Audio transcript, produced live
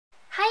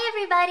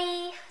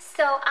everybody!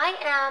 So I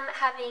am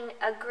having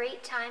a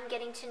great time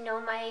getting to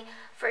know my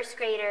first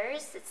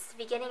graders. It's the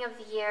beginning of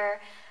the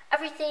year.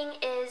 Everything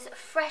is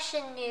fresh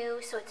and new,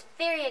 so it's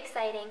very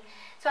exciting.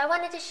 So I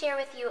wanted to share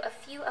with you a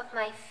few of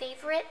my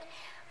favorite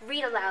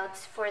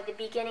read-alouds for the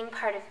beginning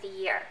part of the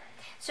year.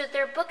 So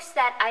they're books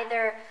that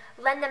either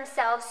lend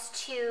themselves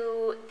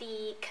to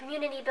the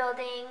community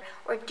building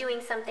or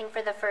doing something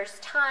for the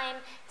first time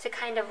to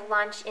kind of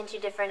launch into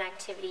different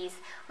activities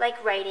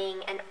like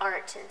writing and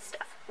art and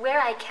stuff. Where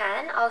I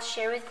can, I'll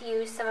share with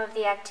you some of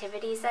the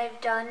activities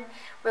I've done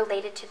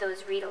related to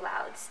those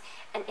read-alouds.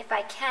 And if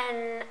I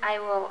can, I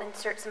will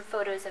insert some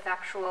photos of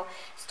actual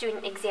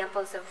student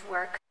examples of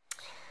work.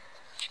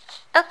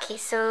 Okay,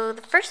 so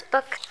the first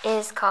book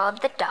is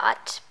called The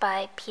Dot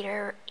by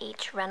Peter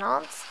H.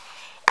 Reynolds.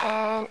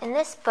 And in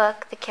this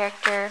book,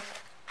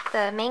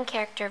 the main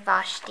character,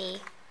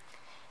 Vashti,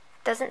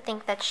 doesn't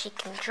think that she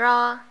can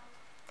draw,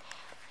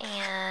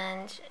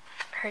 and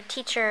her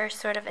teacher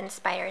sort of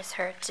inspires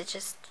her to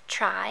just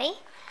try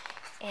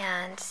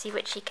and see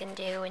what she can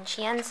do, and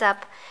she ends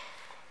up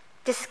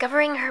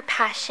discovering her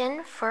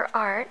passion for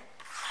art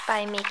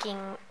by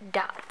making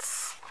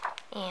dots.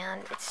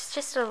 And it's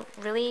just a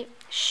really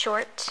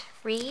short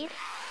read.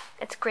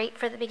 It's great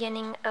for the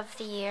beginning of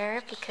the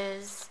year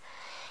because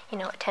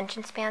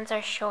attention spans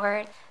are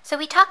short. So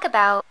we talk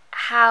about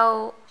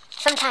how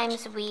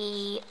sometimes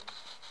we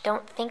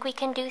don't think we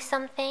can do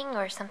something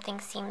or something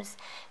seems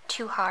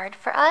too hard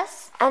for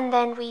us. And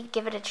then we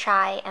give it a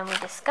try and we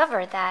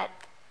discover that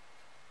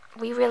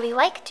we really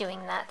like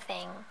doing that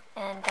thing.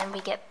 And then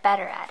we get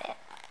better at it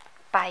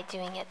by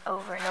doing it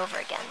over and over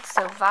again.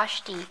 So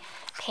Vashti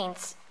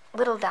paints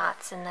little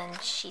dots, and then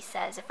she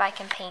says, if I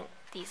can paint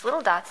these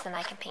little dots, then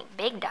I can paint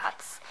big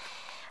dots.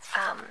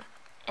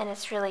 And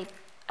it's really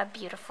a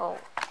beautifully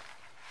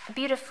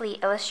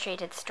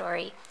illustrated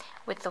story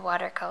with the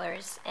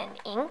watercolors and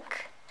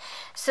ink.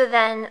 So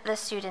then the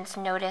students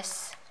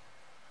notice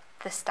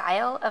the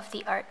style of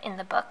the art in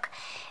the book,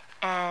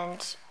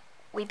 and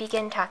we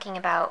begin talking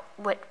about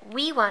what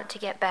we want to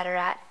get better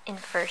at in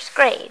first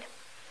grade.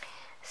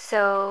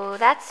 So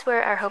that's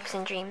where our hopes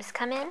and dreams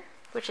come in,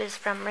 which is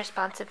from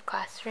Responsive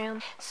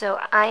Classroom. So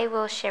I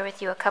will share with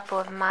you a couple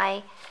of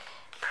my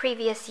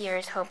previous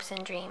year's hopes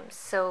and dreams.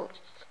 So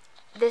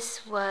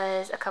this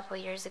was a couple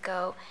years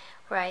ago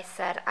where I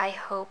said, I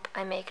hope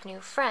I make new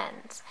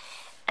friends.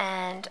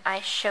 And I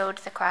showed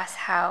the class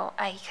how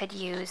I could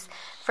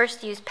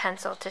first use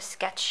pencil to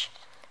sketch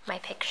my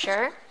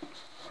picture.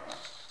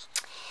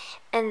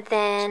 And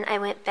then I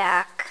went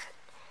back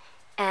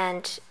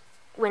and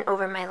went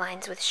over my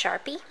lines with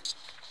Sharpie.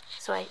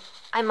 So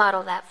I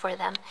modeled that for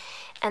them.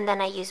 And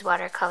then I used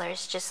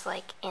watercolors just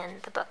like in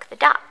the book, The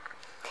Dot.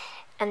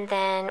 And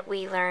then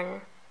we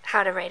learn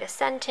how to write a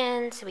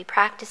sentence, we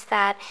practice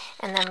that,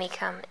 and then we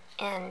come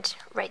and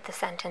write the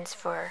sentence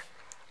for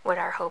what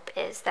our hope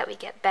is that we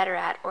get better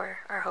at, or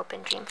our hope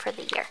and dream for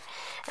the year.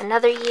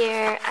 Another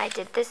year I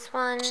did this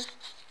one.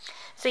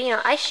 So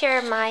I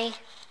share my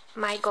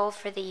goal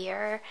for the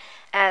year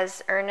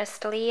as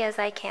earnestly as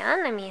I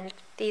can. I mean,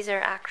 these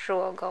are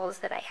actual goals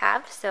that I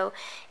have, so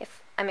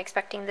if I'm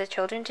expecting the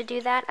children to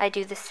do that, I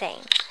do the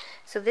same.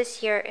 So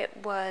this year it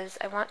was,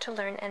 I want to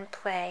learn and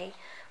play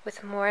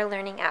with more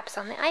learning apps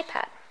on the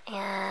iPad.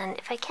 And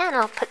if I can,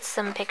 I'll put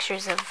some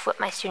pictures of what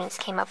my students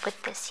came up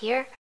with this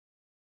year.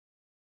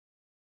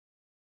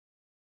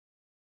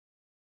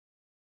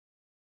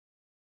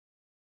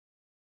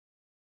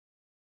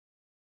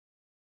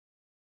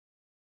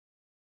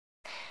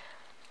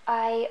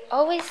 I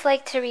always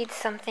like to read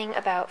something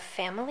about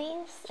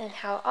families and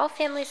how all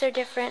families are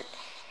different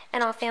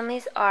and all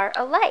families are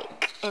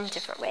alike in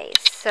different ways.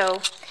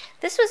 So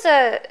this was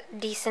a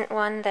decent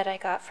one that I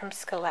got from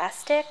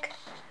Scholastic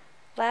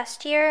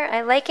last year.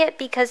 I like it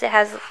because it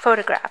has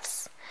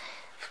photographs.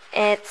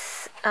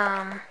 It's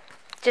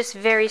just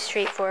very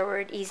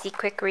straightforward, easy,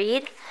 quick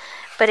read,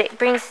 but it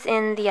brings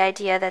in the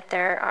idea that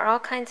there are all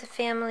kinds of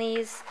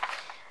families.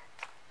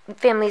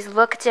 Families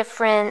look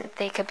different.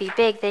 They could be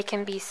big, they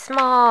can be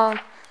small.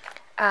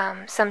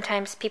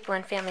 Sometimes people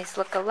in families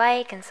look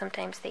alike and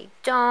sometimes they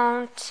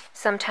don't.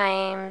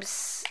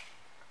 Sometimes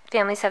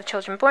families have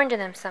children born to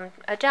them, some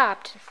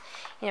adopt.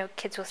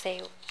 Kids will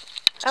say,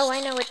 oh,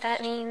 I know what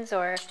that means,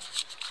 or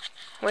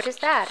what is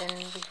that? And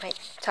we might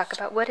talk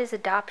about what is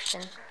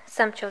adoption.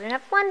 Some children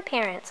have one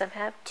parent, some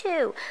have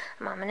two,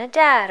 a mom and a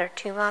dad, or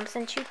two moms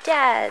and two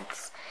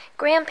dads.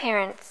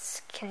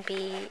 Grandparents can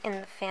be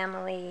in the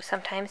family.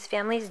 Sometimes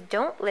families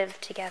don't live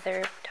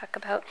together. Talk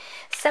about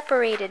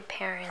separated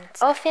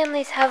parents. All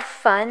families have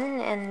fun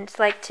and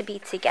like to be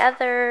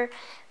together.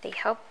 They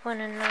help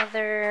one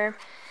another.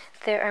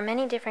 There are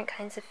many different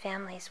kinds of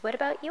families. What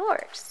about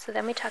yours? So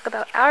then we talk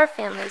about our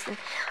families, and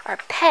our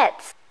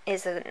pets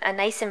is a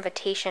nice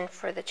invitation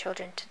for the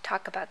children to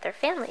talk about their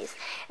families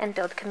and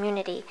build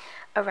community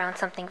around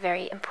something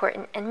very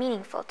important and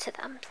meaningful to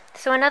them.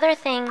 So another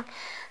thing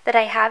that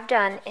I have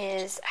done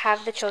is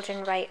have the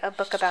children write a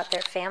book about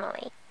their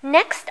family.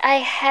 Next I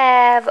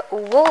have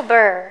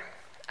Wilbur.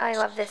 I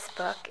love this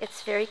book.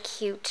 It's very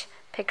cute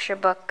picture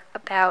book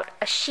about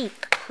a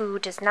sheep who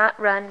does not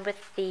run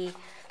with the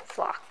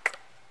flock.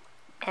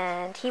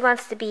 And he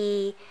wants to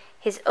be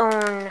his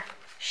own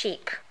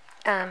sheep.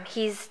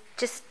 He's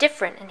just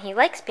different, and he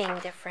likes being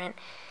different.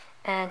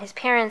 And his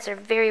parents are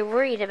very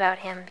worried about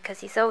him because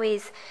he's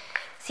always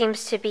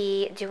seems to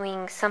be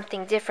doing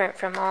something different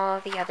from all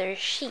the other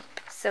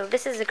sheep. So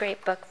this is a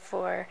great book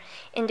for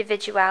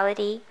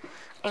individuality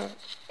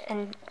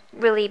and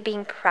really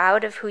being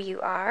proud of who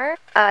you are.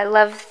 I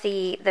love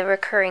the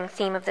recurring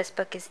theme of this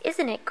book is,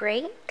 isn't it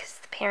great? Because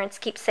the parents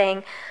keep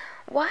saying,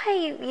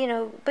 why,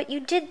 but you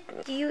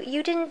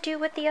didn't do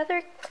what the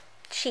other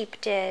sheep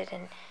did.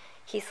 And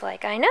he's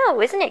like, I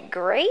know, isn't it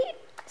great?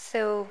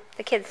 So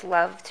the kids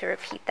love to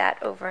repeat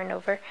that over and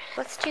over.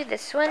 Let's do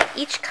this one.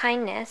 Each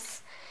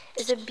Kindness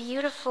is a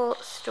beautiful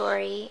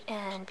story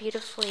and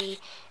beautifully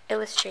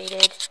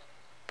illustrated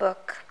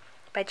book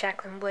by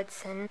Jacqueline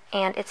Woodson.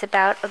 And it's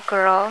about a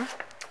girl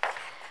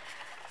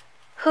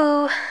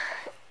who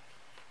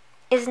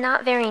is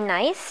not very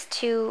nice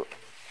to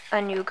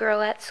a new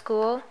girl at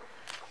school.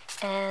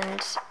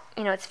 And,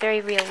 it's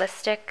very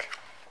realistic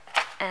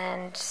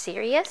and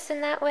serious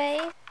in that way.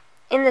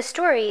 In the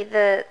story,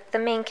 the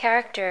main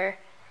character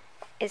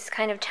is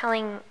kind of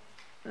telling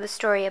the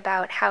story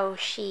about how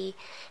she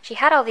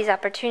had all these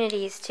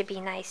opportunities to be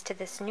nice to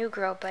this new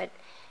girl, but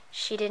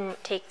she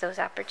didn't take those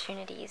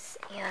opportunities.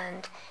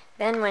 And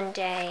then one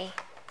day,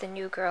 the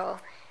new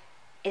girl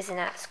isn't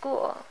at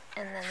school,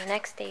 and then the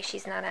next day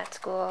she's not at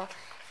school,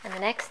 and the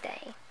next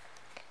day.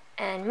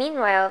 And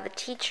meanwhile, the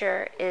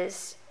teacher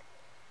is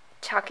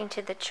talking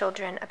to the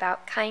children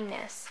about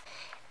kindness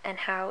and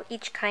how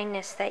each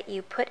kindness that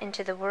you put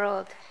into the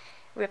world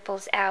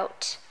ripples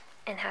out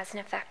and has an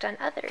effect on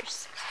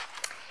others.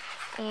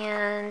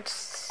 And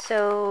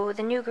so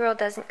the new girl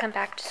doesn't come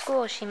back to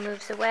school, she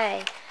moves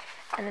away,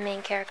 and the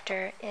main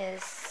character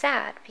is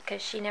sad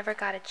because she never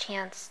got a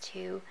chance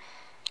to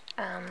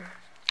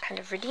kind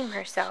of redeem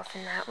herself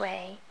in that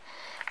way.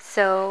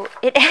 So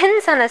it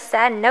ends on a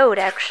sad note,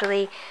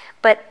 actually,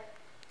 but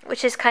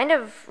which is kind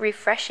of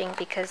refreshing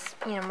because,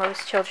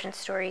 most children's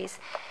stories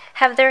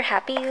have their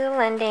happy little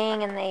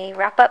ending and they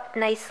wrap up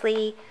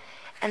nicely.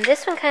 And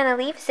this one kind of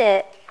leaves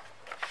it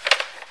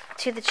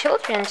to the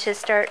children to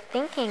start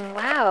thinking,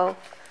 wow,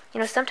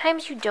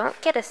 sometimes you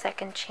don't get a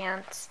second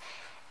chance.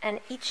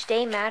 And each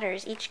day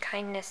matters, each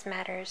kindness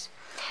matters.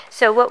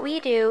 So what we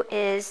do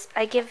is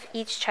I give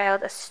each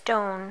child a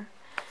stone,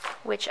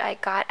 which I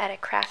got at a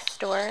craft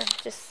store,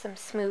 just some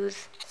smooth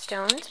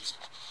stones.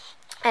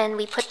 And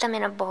we put them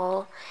in a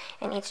bowl,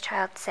 and each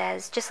child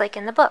says, just like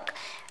in the book,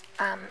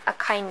 a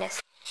kindness.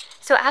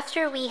 So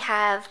after we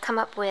have come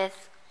up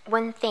with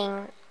one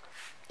thing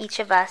each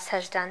of us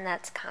has done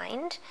that's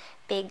kind,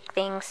 big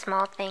things,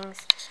 small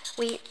things,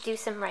 we do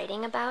some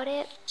writing about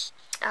it.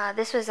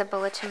 This was a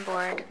bulletin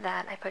board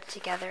that I put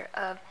together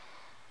of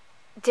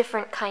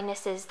different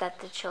kindnesses that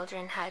the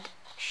children had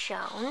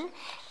shown,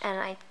 and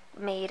I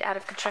made out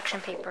of construction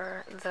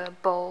paper the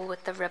bowl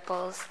with the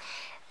ripples,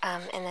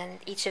 and then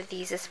each of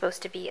these is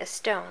supposed to be a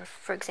stone.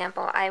 For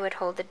example, I would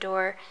hold the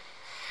door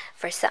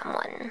for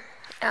someone.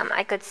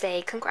 I could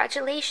say,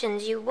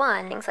 congratulations, you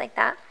won, things like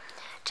that,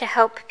 to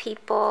help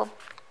people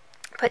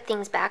put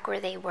things back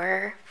where they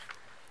were.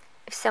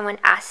 If someone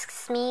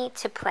asks me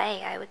to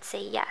play, I would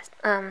say yes.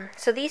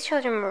 So these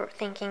children were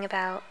thinking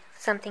about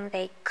something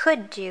they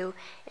could do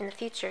in the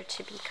future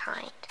to be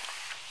kind.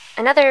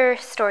 Another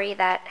story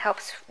that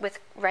helps with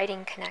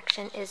writing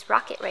connection is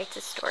Rocket Writes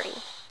a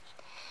Story.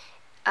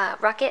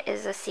 Rocket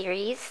is a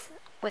series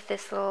with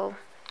this little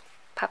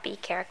puppy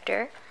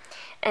character.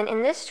 And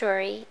in this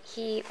story,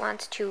 he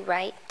wants to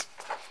write,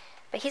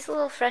 but he's a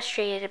little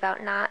frustrated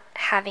about not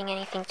having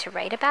anything to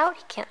write about.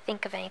 He can't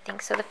think of anything.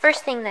 So the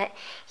first thing that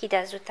he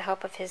does with the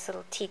help of his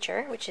little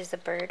teacher, which is a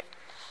bird,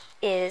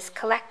 is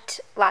collect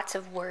lots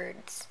of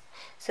words.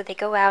 So they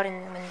go out,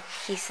 and when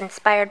he's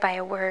inspired by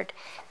a word,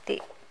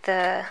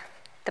 the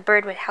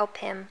bird would help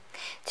him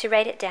to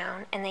write it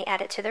down, and they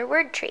add it to their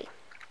word tree.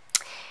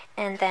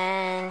 And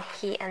then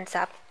he ends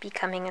up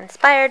becoming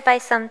inspired by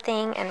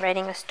something and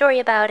writing a story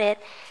about it,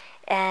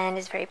 and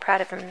is very proud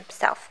of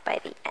himself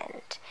by the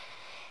end.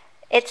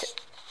 It's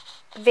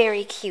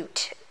very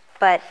cute,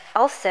 but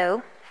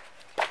also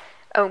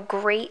a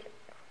great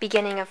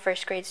beginning of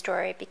first grade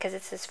story because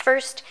it's his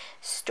first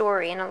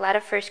story, and a lot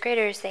of first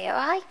graders say, oh,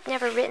 I've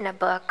never written a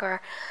book,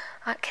 or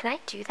can I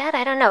do that?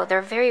 I don't know.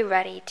 They're very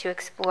ready to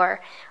explore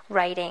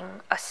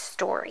writing a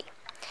story.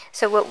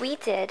 So what we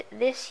did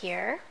this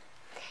year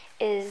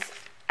is,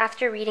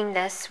 after reading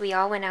this, we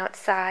all went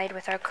outside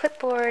with our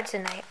clipboards,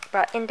 and I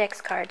brought index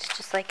cards,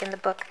 just like in the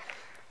book.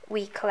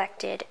 We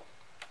collected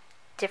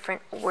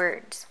different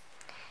words.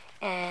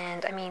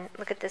 And,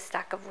 look at this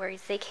stack of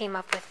words. They came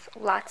up with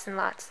lots and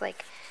lots,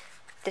 like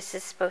this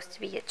is supposed to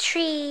be a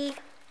tree.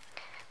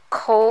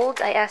 Cold,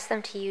 I asked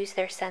them to use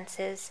their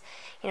senses.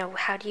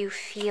 How do you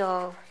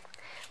feel?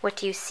 What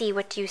do you see?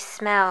 What do you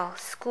smell?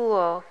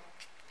 School.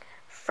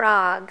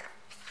 Frog.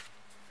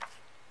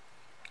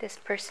 This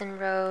person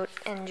wrote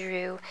and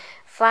drew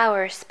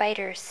flower,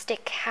 spider,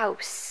 stick,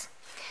 house.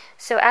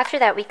 So after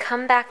that, we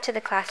come back to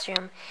the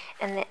classroom,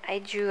 and I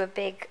drew a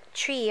big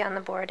tree on the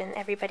board, and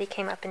everybody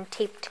came up and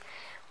taped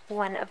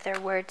one of their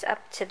words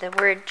up to the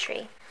word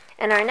tree.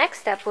 And our next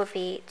step will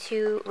be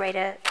to write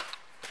a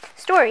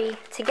story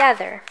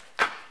together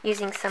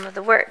using some of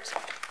the words.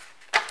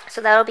 So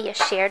that'll be a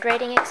shared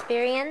writing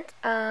experience.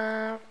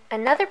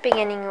 Another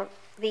beginning of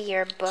the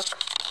year book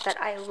that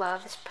I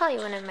love, is probably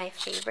one of my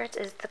favorites,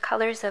 is The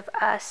Colors of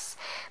Us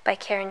by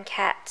Karen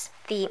Katz.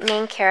 The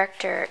main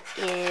character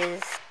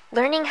is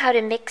learning how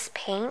to mix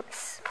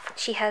paints.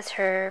 She has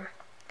her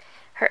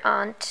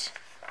aunt,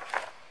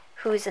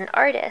 who's an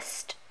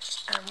artist.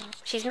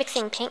 She's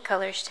mixing paint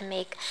colors to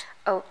make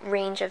a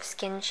range of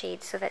skin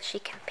shades so that she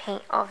can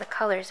paint all the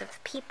colors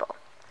of people.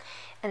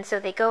 And so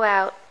they go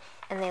out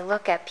and they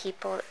look at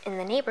people in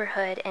the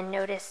neighborhood and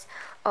notice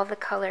all the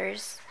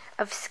colors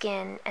of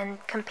skin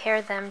and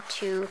compare them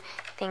to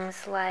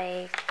things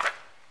like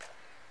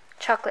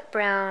chocolate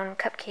brown,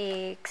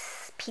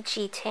 cupcakes,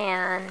 peachy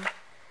tan,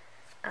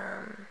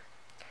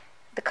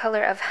 the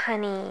color of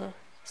honey.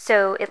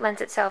 So it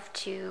lends itself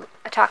to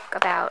a talk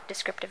about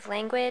descriptive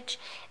language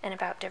and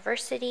about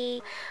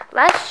diversity.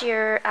 Last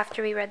year,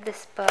 after we read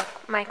this book,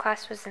 my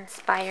class was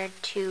inspired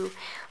to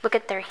look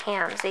at their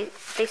hands.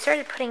 They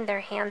started putting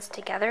their hands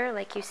together,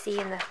 like you see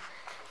in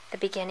the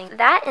beginning.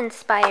 That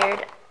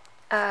inspired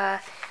the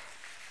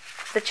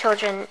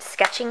children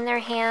sketching their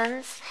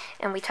hands,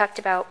 and we talked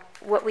about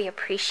what we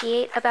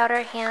appreciate about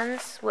our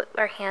hands, what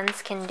our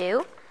hands can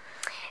do.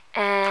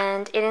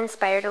 And it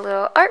inspired a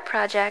little art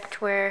project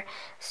where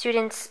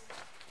students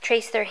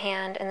trace their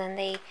hand, and then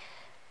they,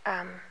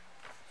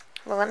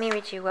 well, let me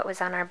read you what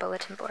was on our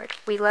bulletin board.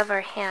 We love our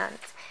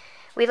hands.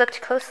 We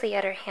looked closely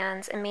at our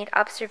hands and made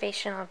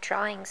observational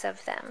drawings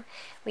of them.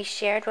 We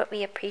shared what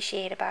we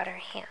appreciate about our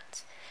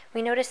hands.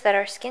 We noticed that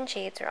our skin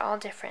shades are all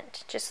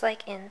different, just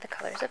like in The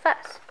Colors of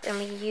Us. And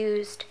we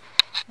used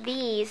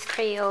these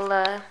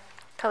Crayola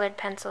colored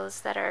pencils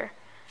that are,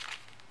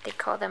 they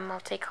call them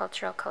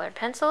multicultural colored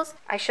pencils.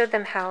 I showed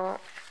them how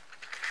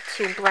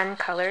to blend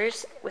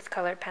colors with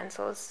colored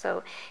pencils,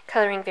 so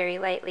coloring very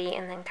lightly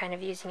and then kind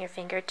of using your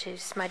finger to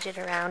smudge it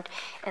around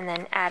and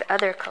then add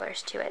other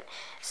colors to it.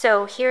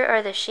 So here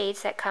are the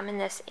shades that come in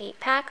this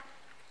 8-pack.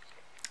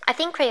 I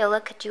think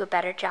Crayola could do a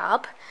better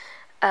job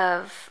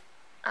of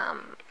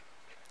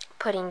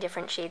putting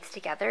different shades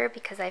together,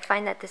 because I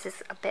find that this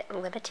is a bit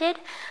limited,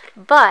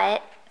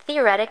 but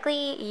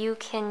theoretically you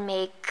can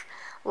make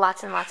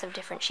lots and lots of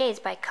different shades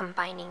by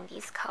combining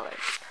these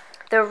colors.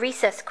 The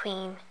Recess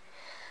Queen.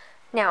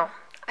 Now,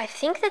 I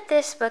think that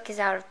this book is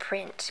out of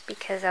print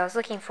because I was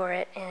looking for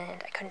it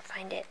and I couldn't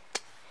find it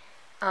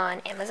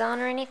on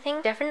Amazon or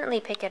anything. Definitely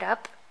pick it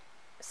up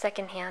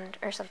secondhand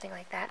or something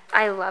like that.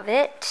 I love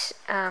it.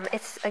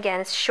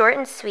 It's short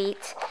and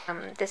sweet.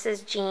 This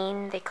is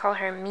Jean. They call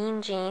her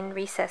Mean Jean,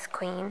 Recess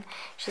Queen.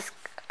 She's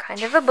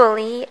kind of a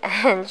bully,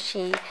 and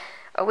she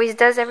always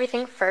does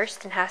everything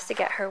first and has to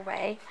get her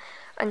way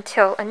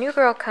until a new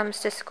girl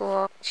comes to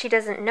school. She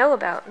doesn't know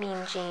about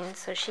Mean Jean,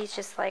 so she's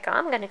just like,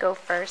 I'm going to go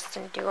first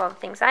and do all the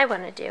things I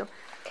want to do.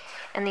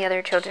 And the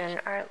other children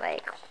are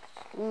like,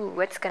 ooh,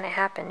 what's going to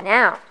happen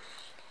now?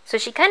 So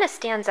she kind of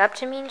stands up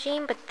to Mean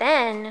Jean, but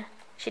then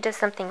she does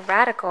something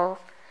radical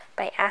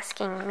by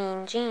asking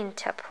Mean Jean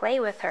to play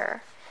with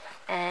her,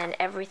 and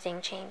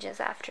everything changes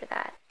after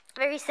that.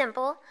 Very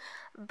simple,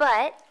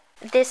 but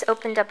this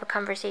opened up a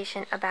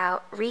conversation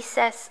about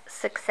recess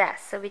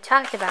success. So we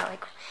talked about,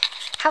 like,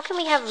 how can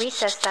we have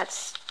recess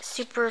that's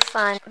super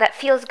fun, that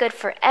feels good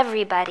for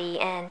everybody,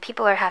 and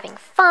people are having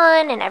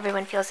fun and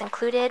everyone feels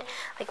included?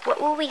 Like, what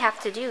will we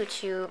have to do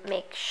to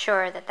make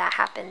sure that that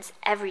happens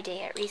every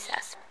day at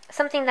recess?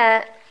 Something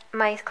that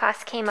my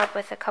class came up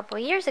with a couple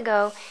years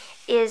ago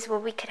is,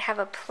 well, we could have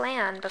a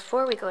plan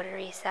before we go to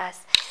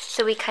recess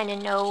so we kind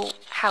of know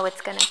how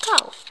it's going to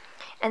go.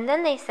 And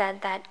then they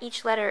said that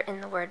each letter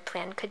in the word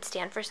plan could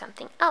stand for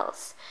something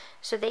else.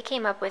 So they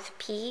came up with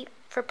P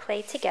for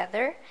play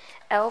together,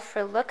 L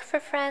for look for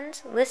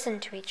friends, listen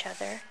to each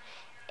other,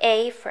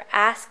 A for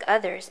ask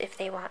others if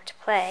they want to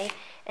play,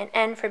 and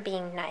N for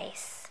being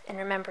nice and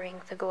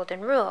remembering the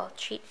golden rule,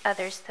 treat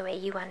others the way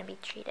you want to be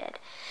treated.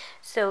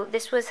 So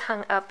this was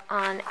hung up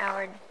on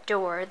our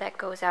door that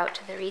goes out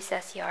to the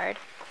recess yard,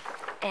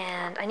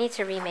 and I need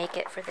to remake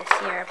it for this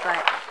year,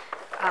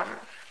 but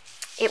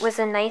it was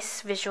a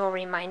nice visual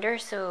reminder.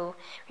 So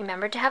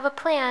remember to have a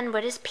plan.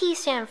 What does P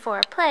stand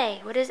for? Play.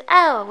 What is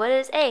L? What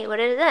is A? What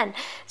is N?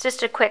 It's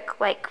just a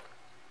quick, like,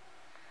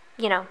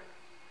 you know,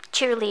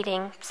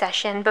 cheerleading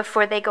session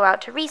before they go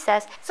out to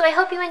recess. So I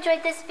hope you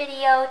enjoyed this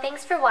video.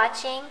 Thanks for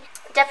watching.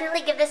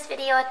 Definitely give this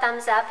video a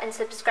thumbs up and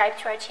subscribe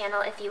to our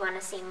channel if you want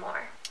to see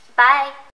more. Bye!